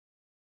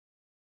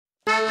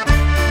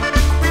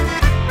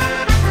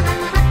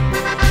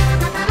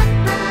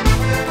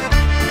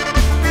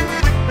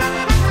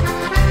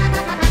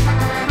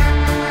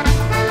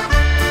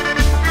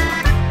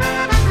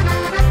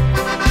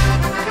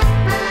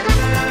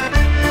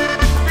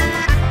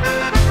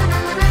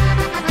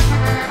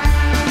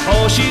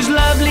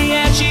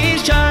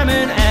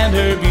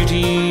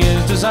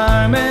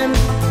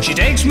She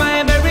takes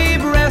my very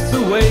breath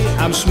away,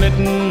 I'm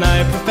smitten,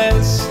 I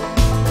profess.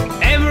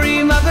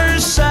 Every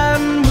mother's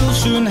son will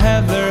soon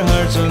have their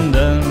hearts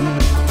undone.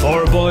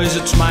 For boys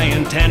it's my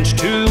intent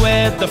to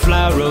wed the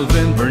Flower of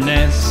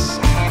Inverness.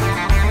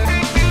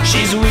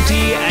 She's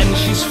witty and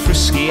she's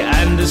frisky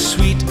and as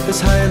sweet as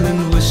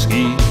Highland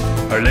whiskey.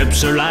 Her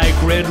lips are like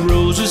red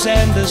roses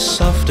and as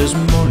soft as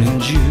morning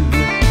dew.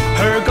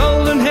 Her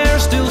golden hair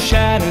still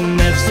shining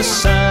as the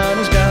sun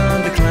is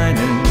gone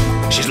declining.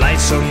 She's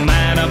lightsome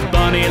and a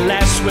bonny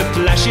lass with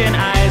flashing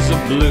eyes of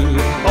blue.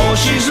 Oh,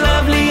 she's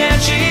lovely and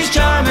she's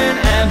charming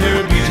and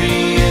her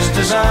beauty is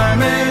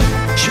disarming.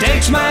 She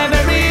takes my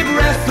very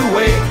breath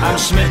away, I'm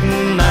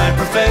smitten, I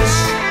profess.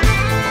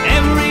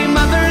 Every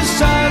mother's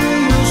son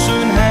will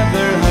soon have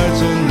their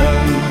hearts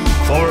undone.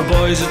 For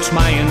boys it's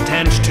my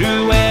intent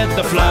to wed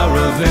the Flower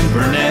of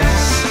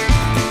Inverness.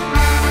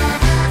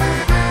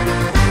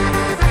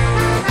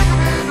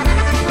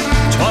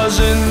 'Twas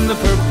in the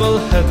purple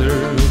heather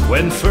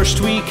when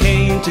first we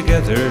came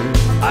together.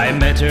 I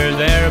met her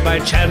there by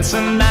chance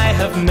and I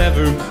have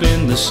never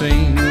been the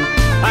same.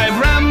 I've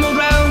rambled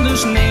round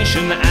this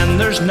nation and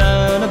there's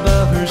none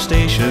above her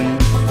station.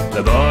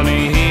 The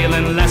bonny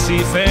Hieland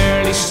lassie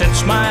fairly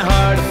sets my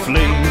heart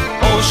aflame.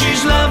 Oh,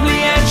 she's lovely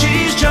and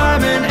she's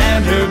charming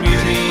and her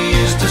beauty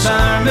is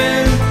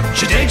disarming.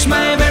 She takes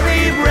my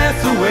very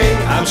breath away,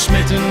 I'm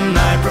smitten,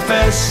 I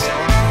profess.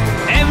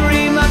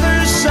 Every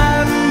mother's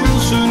son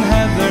will soon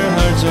have their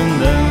hearts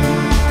undone.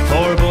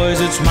 For boys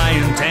it's my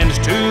intent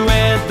to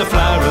wed the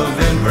Flower of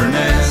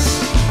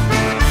Inverness.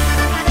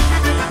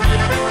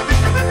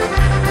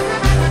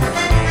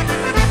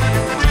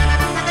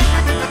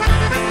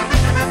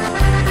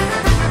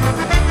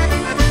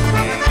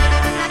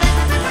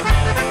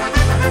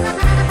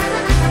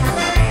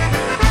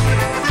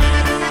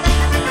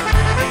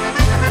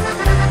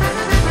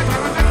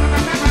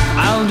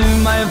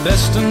 My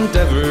best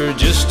endeavor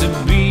just to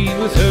be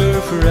with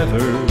her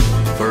forever.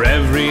 For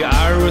every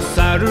hour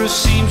without her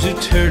seems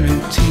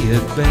eternity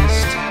at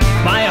best.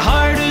 My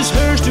heart is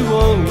hers to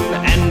own,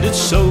 and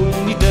it's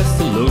only death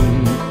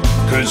alone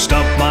could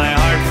stop my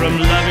heart from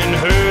loving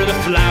her, the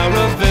Flower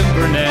of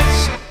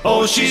Inverness.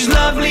 Oh, she's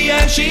lovely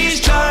and she's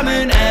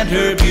charming and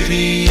her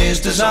beauty is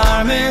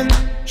disarming.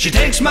 She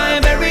takes my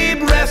very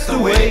breath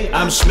away,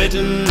 I'm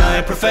smitten,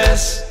 I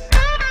profess.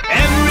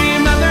 Every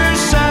mother's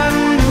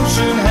son will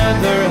soon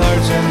have their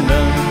hearts undone.